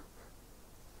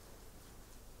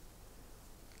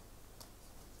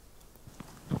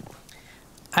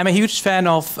 I'm a huge fan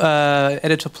of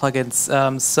editor plugins,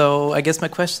 so I guess my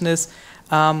question is,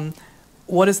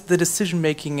 what is the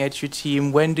decision-making at your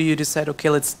team? When do you decide, okay,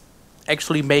 let's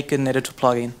actually make an editor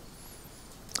plugin?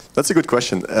 That's a good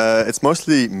question. It's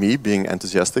mostly me being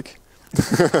enthusiastic.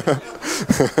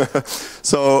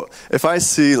 So if I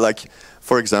see, like,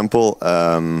 for example,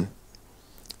 a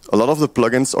lot of the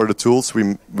plugins or the tools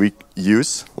we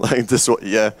use, like this one,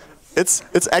 yeah,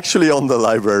 it's actually on the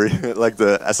library, like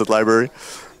the asset library.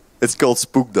 It's called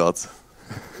Godot.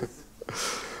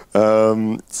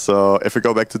 So if we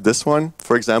go back to this one,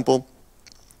 for example,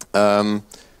 the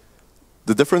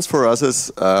difference for us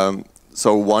is,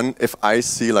 so one, if I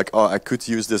see like, oh, I could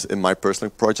use this in my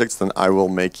personal projects, then I will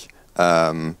make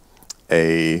a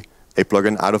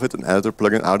plugin out of it, an editor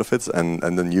plugin out of it, and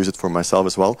then use it for myself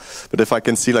as well. But if I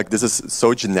can see like this is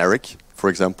so generic, for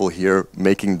example here,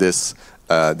 making this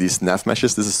these nav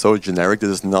meshes, this is so generic, this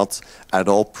is not at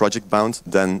all project bound,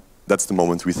 then that's the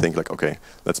moment we think like, okay,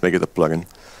 let's make it a plugin.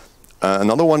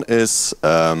 Another one is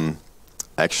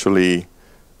actually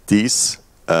these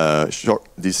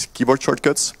keyboard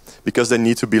shortcuts, because they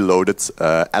need to be loaded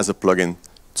as a plugin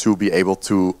to be able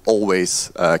to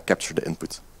always capture the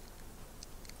input.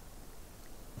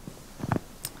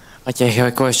 Okay, I have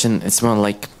a question. It's more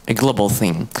like a global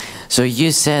thing. So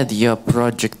you said your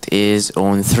project is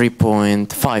on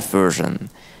 3.5 version,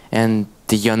 and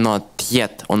you're not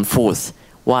yet on 4th.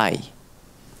 Why?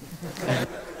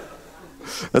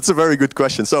 That's a very good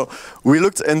question. So we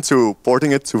looked into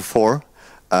porting it to 4,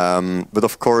 but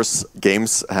of course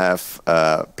games have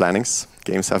plannings,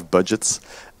 games have budgets,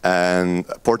 and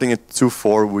porting it to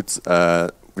 4 would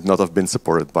not have been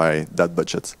supported by that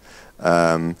budget.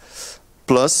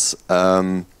 Plus,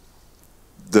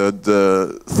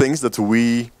 the things that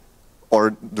we,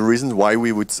 or the reasons why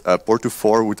we would port to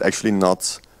 4 would actually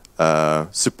not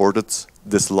supported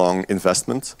this long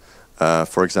investment.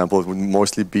 For example, it would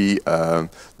mostly be the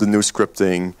new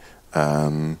scripting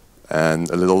and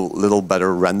a little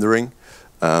better rendering.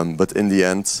 But in the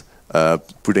end,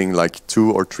 putting like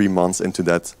 2 or 3 months into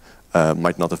that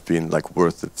might not have been like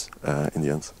worth it in the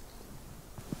end.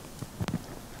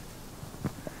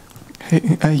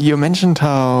 You mentioned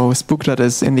how Godot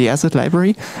is in the asset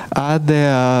library. Are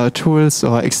there tools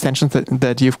or extensions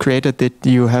that you've created that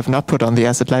you have not put on the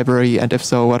asset library? And if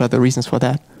so, what are the reasons for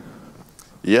that?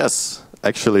 Yes,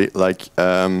 actually, like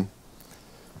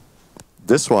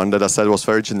this one that I said was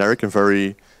very generic and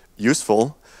very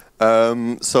useful.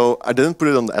 So I didn't put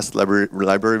it on the asset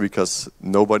library because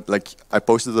nobody, like, I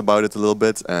posted about it a little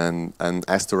bit and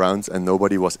asked around, and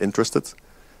nobody was interested.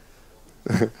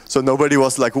 So nobody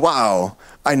was like, "Wow,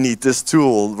 I need this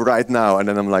tool right now." And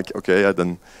then I'm like, "Okay,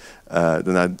 then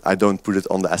I don't put it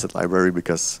on the asset library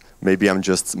because maybe I'm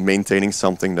just maintaining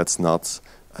something that's not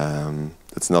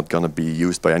gonna be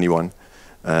used by anyone,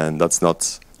 and that's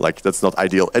not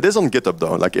ideal." It is on GitHub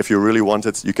though. Like, if you really want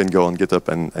it, you can go on GitHub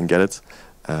and get it.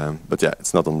 But yeah,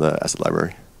 it's not on the asset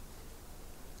library.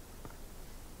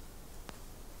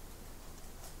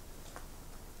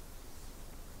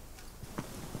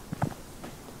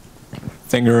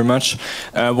 Thank you very much.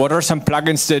 What are some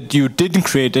plugins that you didn't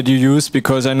create that you use?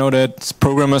 Because I know that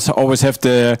programmers always have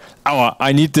the, "Oh,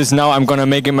 I need this now, I'm going to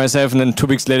make it myself," and then 2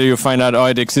 weeks later you find out, "Oh,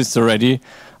 it exists already."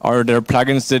 Are there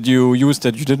plugins that you use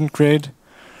that you didn't create?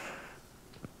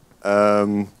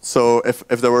 So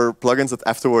if there were plugins that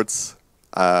afterwards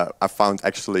I found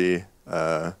actually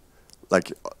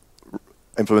like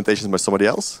implementations by somebody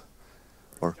else?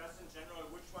 Or? Just in general,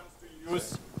 which ones do you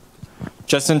use?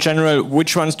 Just in general,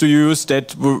 which ones do you use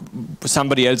that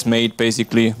somebody else made,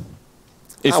 basically,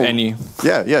 if any?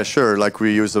 Yeah, sure. Like,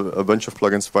 we use a bunch of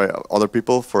plugins by other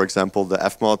people. For example, the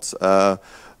Fmod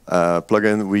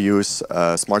plugin, we use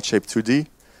Smart Shape 2D,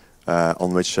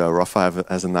 on which Rafa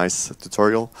has a nice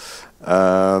tutorial.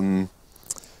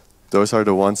 Those are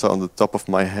the ones on the top of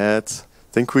my head.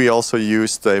 I think we also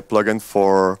used a plugin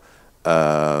for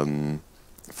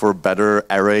better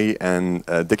array and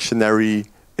dictionary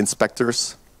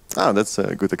inspectors. That's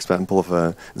a good example of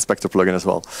an inspector plugin as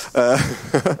well.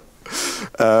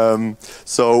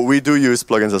 So we do use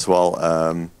plugins as well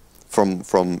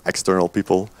from external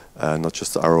people, not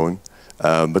just our own.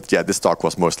 But yeah, this talk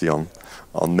was mostly on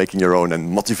making your own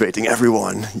and motivating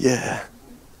everyone. Yeah.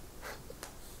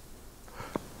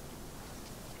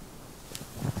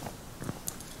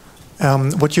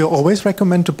 Would you always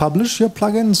recommend to publish your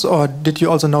plugins, or did you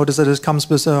also notice that it comes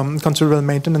with a considerable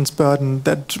maintenance burden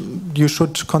that you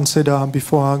should consider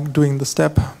before doing the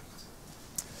step?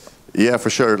 Yeah, for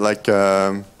sure. Like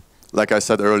I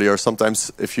said earlier,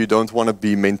 sometimes if you don't want to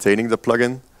be maintaining the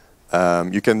plugin,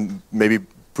 you can maybe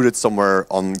put it somewhere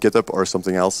on GitHub or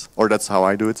something else, or that's how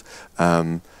I do it.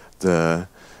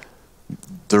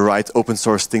 The right open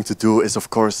source thing to do is, of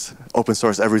course, open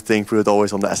source everything, put it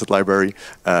always on the asset library.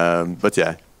 But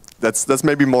yeah, that's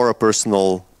maybe more a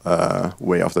personal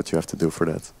way of that you have to do for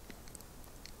that.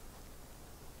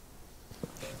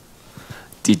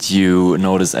 Did you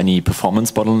notice any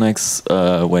performance bottlenecks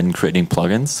when creating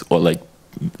plugins, or like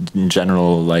in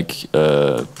general, like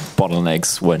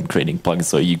bottlenecks when creating plugins,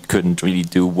 so you couldn't really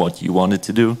do what you wanted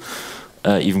to do,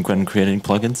 even when creating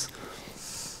plugins?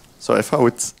 So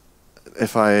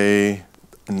if I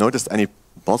noticed any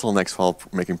bottlenecks while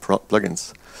making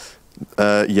plugins,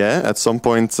 yeah, at some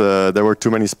point there were too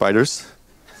many spiders.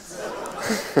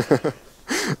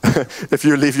 If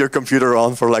you leave your computer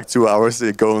on for like 2 hours,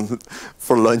 you go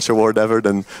for lunch or whatever,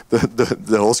 then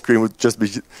the whole screen would just be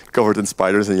covered in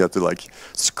spiders, and you have to like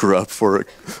scrub for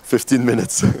 15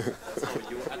 minutes.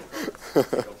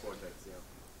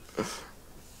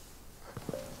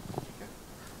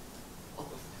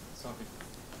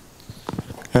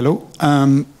 Hello.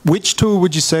 Which tool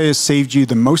would you say has saved you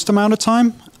the most amount of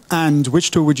time, and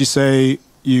which tool would you say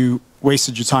you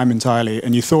wasted your time entirely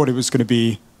and you thought it was going to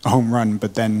be a home run,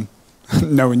 but then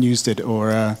no one used it,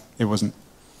 or it wasn't?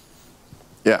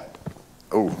 Yeah.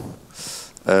 Oh.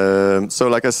 So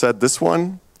like I said, this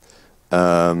one,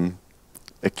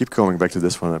 I keep going back to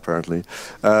this one apparently.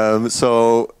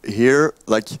 So here,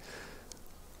 like,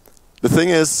 the thing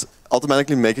is,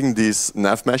 automatically making these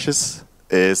nav meshes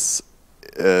is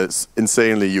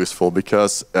insanely useful,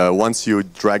 because once you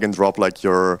drag and drop like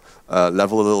your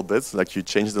level a little bit, like you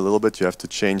change it a little bit, you have to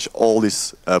change all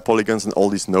these polygons and all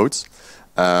these nodes.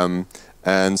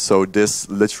 And so this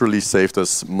literally saved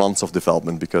us months of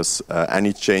development, because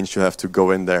any change you have to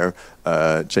go in there,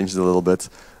 change it a little bit.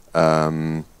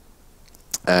 And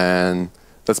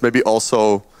that's maybe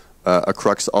also a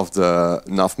crux of the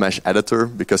nav mesh editor,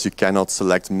 because you cannot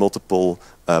select multiple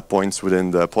points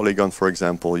within the polygon, for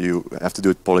example. You have to do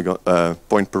it polygon,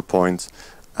 point per point.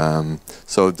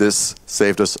 So this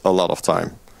saved us a lot of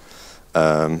time.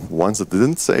 Ones that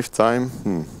didn't save time,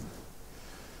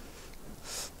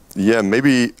 yeah,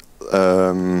 maybe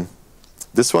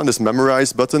this one, this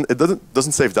memorize button, it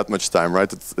doesn't save that much time,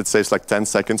 right? It saves like 10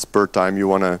 seconds per time you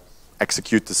want to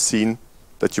execute the scene.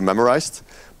 that you memorized.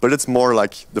 But it's more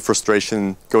like the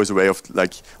frustration goes away of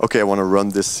like, okay, I want to run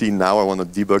this scene now, I want to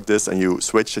debug this, and you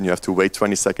switch and you have to wait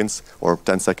 20 seconds or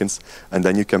 10 seconds, and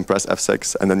then you can press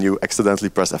F6, and then you accidentally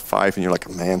press F5, and you're like,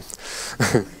 oh, man.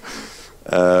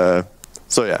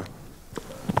 So yeah.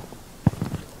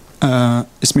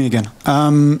 It's me again.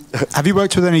 Have you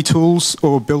worked with any tools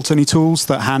or built any tools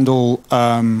that handle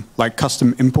like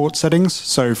custom import settings?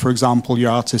 So for example, your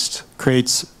artist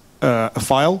creates a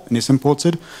file and it's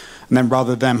imported, and then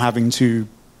rather than having to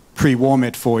pre-warm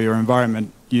it for your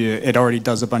environment, it already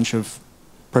does a bunch of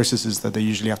processes that they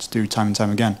usually have to do time and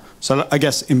time again. So I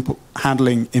guess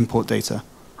handling import data.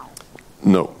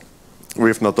 No,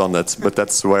 we've not done that, but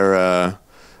that's where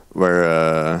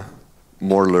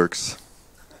more lurks.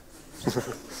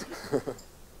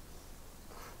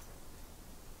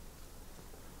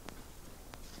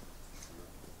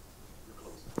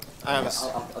 I have a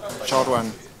short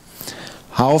one.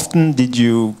 How often did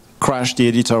you crash the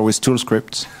editor with tool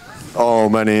scripts? Oh,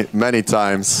 many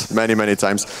times, many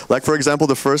times. Like for example,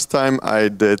 the first time I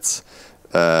did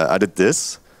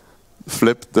this,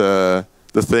 flip the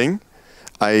thing,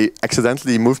 I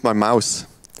accidentally moved my mouse,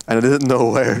 and I didn't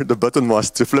know where the button was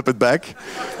to flip it back.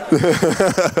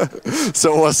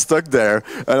 So I was stuck there,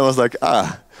 and I was like,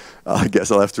 I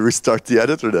guess I'll have to restart the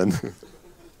editor then.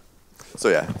 So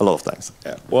yeah, a lot of times.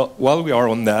 Yeah. Well, while we are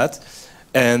on that,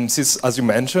 and since, as you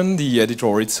mentioned, the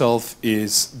editor itself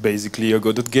is basically a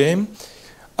Godot game,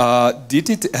 did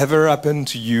it ever happen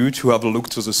to you to have a look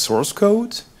to the source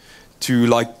code, to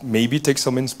like maybe take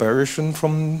some inspiration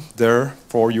from there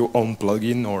for your own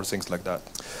plugin or things like that?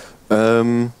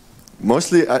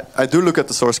 Mostly, I do look at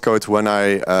the source code when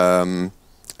I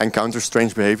encounter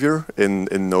strange behavior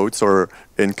in nodes or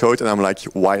in code, and I'm like,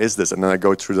 why is this? And then I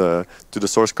go through to the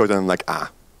source code, and I'm like,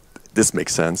 this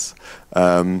makes sense.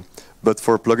 But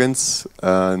for plugins,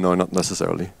 no, not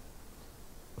necessarily.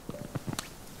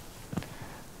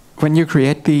 When you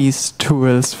create these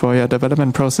tools for your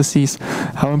development processes,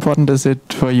 how important is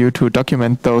it for you to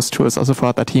document those tools also for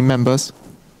other team members?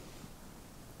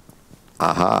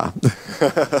 Aha.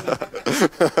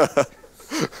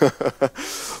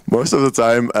 Most of the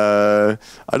time,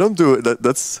 I don't do it.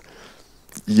 That's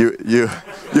you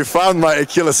found my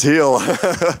Achilles heel.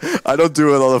 I don't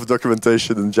do a lot of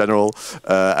documentation in general,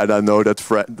 and I know that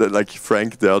like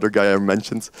Frank, the other guy I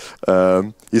mentioned,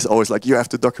 he's always like, you have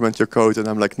to document your code, and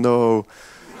I'm like, no,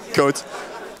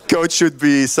 code should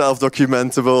be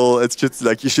self-documentable. It's just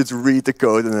like you should read the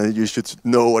code and then you should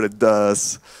know what it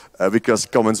does, because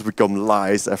comments become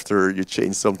lies after you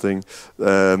change something.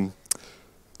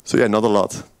 So yeah, not a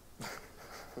lot.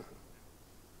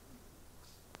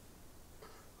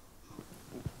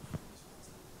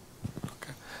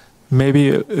 Maybe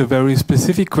a very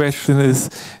specific question is,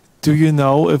 do you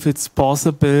know if it's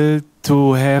possible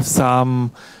to have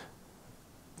some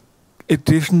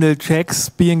additional checks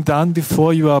being done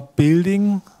before you are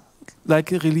building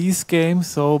like a release game?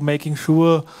 So making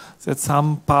sure that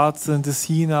some parts in the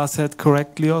scene are set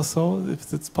correctly or so,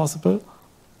 if it's possible?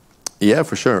 Yeah,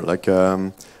 for sure. Like,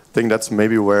 I think that's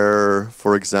maybe where,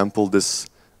 for example, this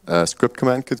script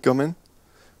command could come in,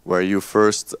 where you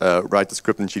first write the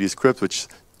script in GDScript, which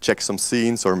checks some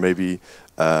scenes, or maybe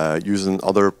use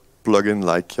another plugin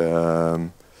like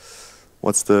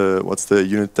what's the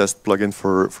unit test plugin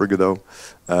for Godot?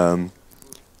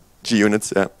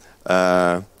 GUnit,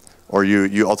 yeah. Or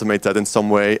you automate that in some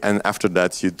way, and after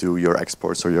that you do your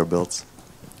exports or your builds.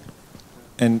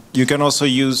 And you can also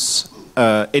use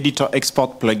editor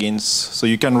export plugins. So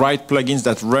you can write plugins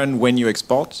that run when you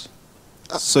export.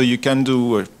 So you can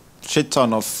do a shit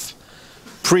ton of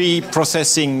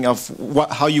pre-processing of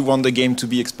how you want the game to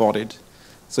be exported.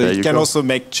 So you can also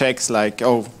make checks like,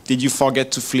 oh, did you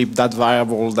forget to flip that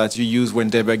variable that you use when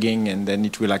debugging, and then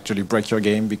it will actually break your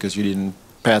game because you didn't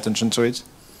pay attention to it.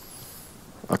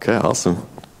 Okay, awesome.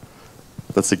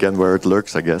 That's again where it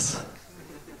lurks, I guess.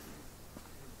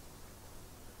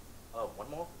 One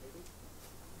more, maybe?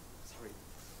 Sorry.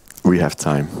 We have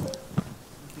time.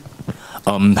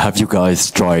 Have you guys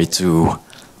tried to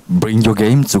bring your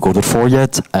game to Godot 4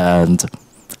 yet? And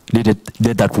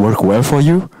did that work well for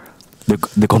you?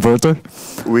 The converter?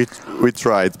 We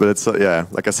tried, but it's yeah.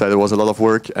 Like I said, it was a lot of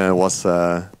work, and it was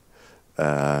yeah.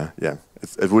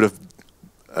 It would have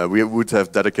we would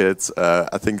have dedicated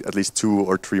I think at least 2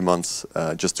 or 3 months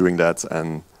just doing that,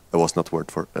 and it was not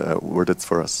worth it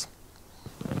for us.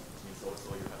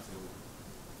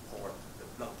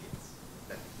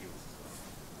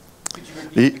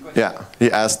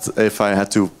 He asked if I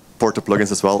had to port the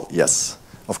plugins as well. Yes,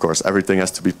 of course, everything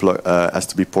has to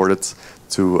be ported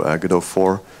to Godot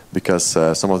 4 because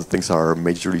some of the things are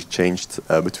majorly changed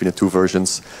between the two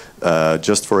versions.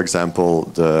 Just for example,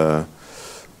 the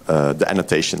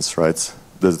annotations, right?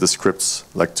 The scripts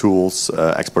like tools,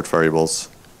 export variables,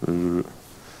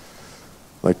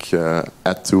 like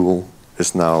add tool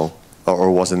is now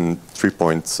or was in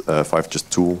 3.5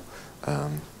 just tool.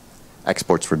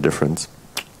 Exports were different.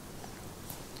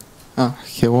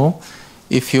 Hello.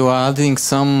 If you are adding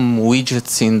some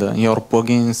widgets in your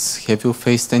plugins, have you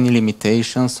faced any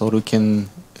limitations, or you can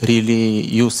really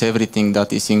use everything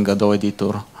that is in Godot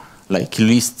editor, like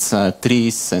lists,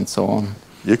 trees, and so on?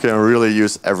 You can really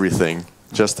use everything.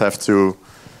 Just have to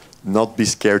not be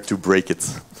scared to break it.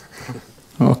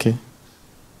 Okay.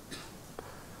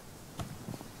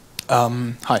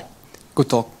 Hi. Good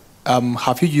talk.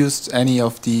 Have you used any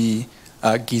of the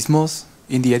gizmos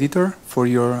in the editor for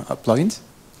your plugins?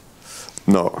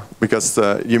 No, because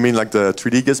you mean like the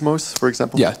 3D gizmos, for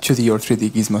example? Yeah, 2D or 3D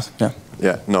gizmos, yeah.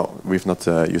 Yeah, no, we've not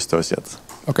used those yet.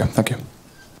 Okay, thank you.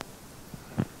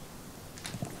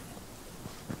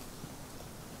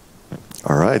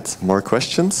 All right, more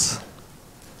questions?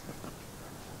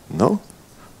 No?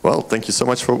 Well, thank you so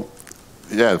much for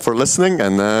listening,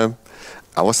 and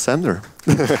I was Sander.